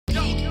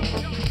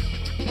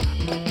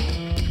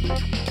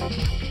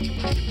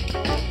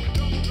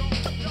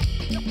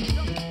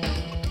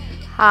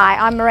Hi,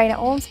 I'm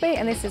Marina Ormsby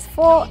and this is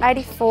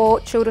 484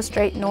 Childer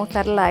Street, North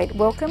Adelaide.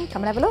 Welcome,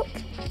 come and have a look.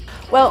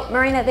 Well,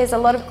 Marina, there's a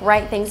lot of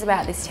great things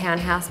about this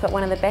townhouse, but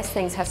one of the best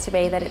things has to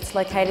be that it's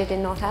located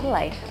in North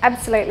Adelaide.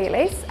 Absolutely,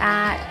 Elise.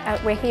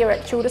 We're here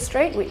at Childer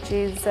Street, which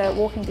is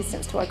walking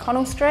distance to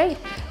O'Connell Street.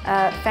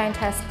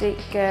 Fantastic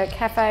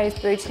cafes,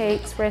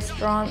 boutiques,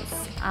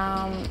 restaurants,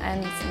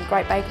 and some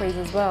great bakeries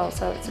as well,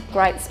 so it's a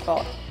great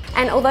spot.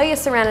 And although you're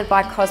surrounded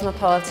by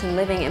cosmopolitan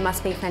living, it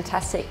must be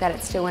fantastic that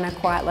it's still in a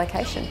quiet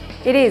location.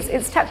 It is.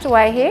 It's tucked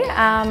away here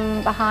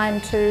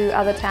behind two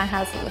other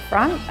townhouses at the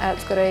front.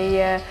 It's got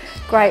a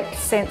great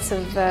sense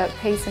of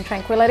peace and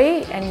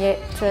tranquility, and yet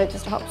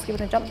just a hop, skip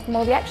and a jump from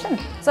all the action.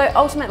 So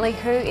ultimately,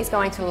 who is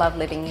going to love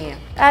living here?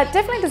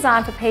 Definitely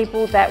designed for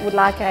people that would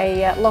like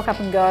a lock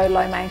up and go,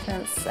 low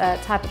maintenance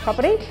type of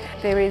property.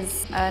 There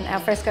is an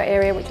alfresco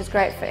area which is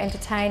great for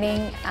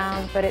entertaining,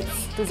 but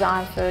it's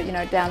designed for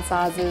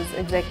downsizers,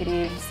 executives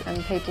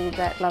and people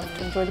that love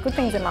to enjoy the good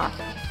things in life.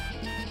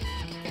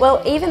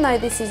 Well, even though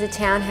this is a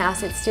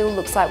townhouse, it still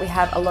looks like we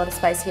have a lot of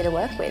space here to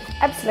work with.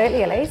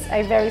 Absolutely, Elise.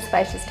 A very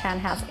spacious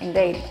townhouse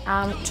indeed.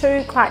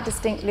 Two quite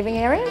distinct living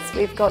areas.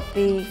 We've got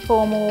the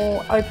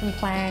formal open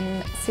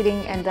plan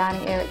sitting and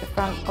dining area at the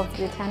front of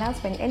the townhouse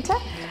when you enter.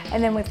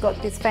 And then we've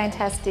got this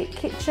fantastic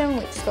kitchen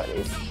which has got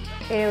this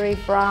airy,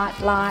 bright,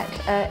 light,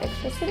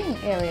 extra sitting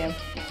area.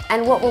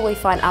 And what will we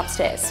find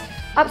upstairs?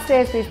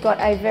 Upstairs we've got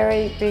a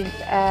very big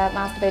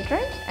master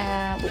bedroom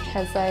which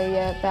has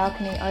a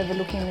balcony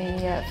overlooking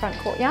the front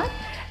courtyard,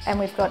 and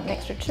we've got an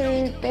extra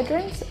two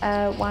bedrooms.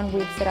 One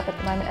we've set up at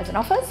the moment as an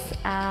office.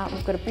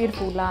 We've got a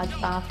beautiful large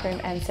bathroom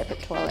and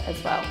separate toilet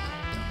as well.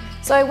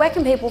 So where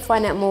can people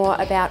find out more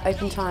about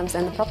open times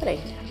and the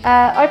property?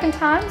 Open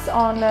times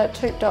on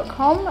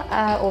Toop.com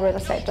or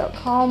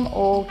realestate.com,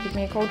 or give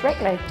me a call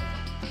directly.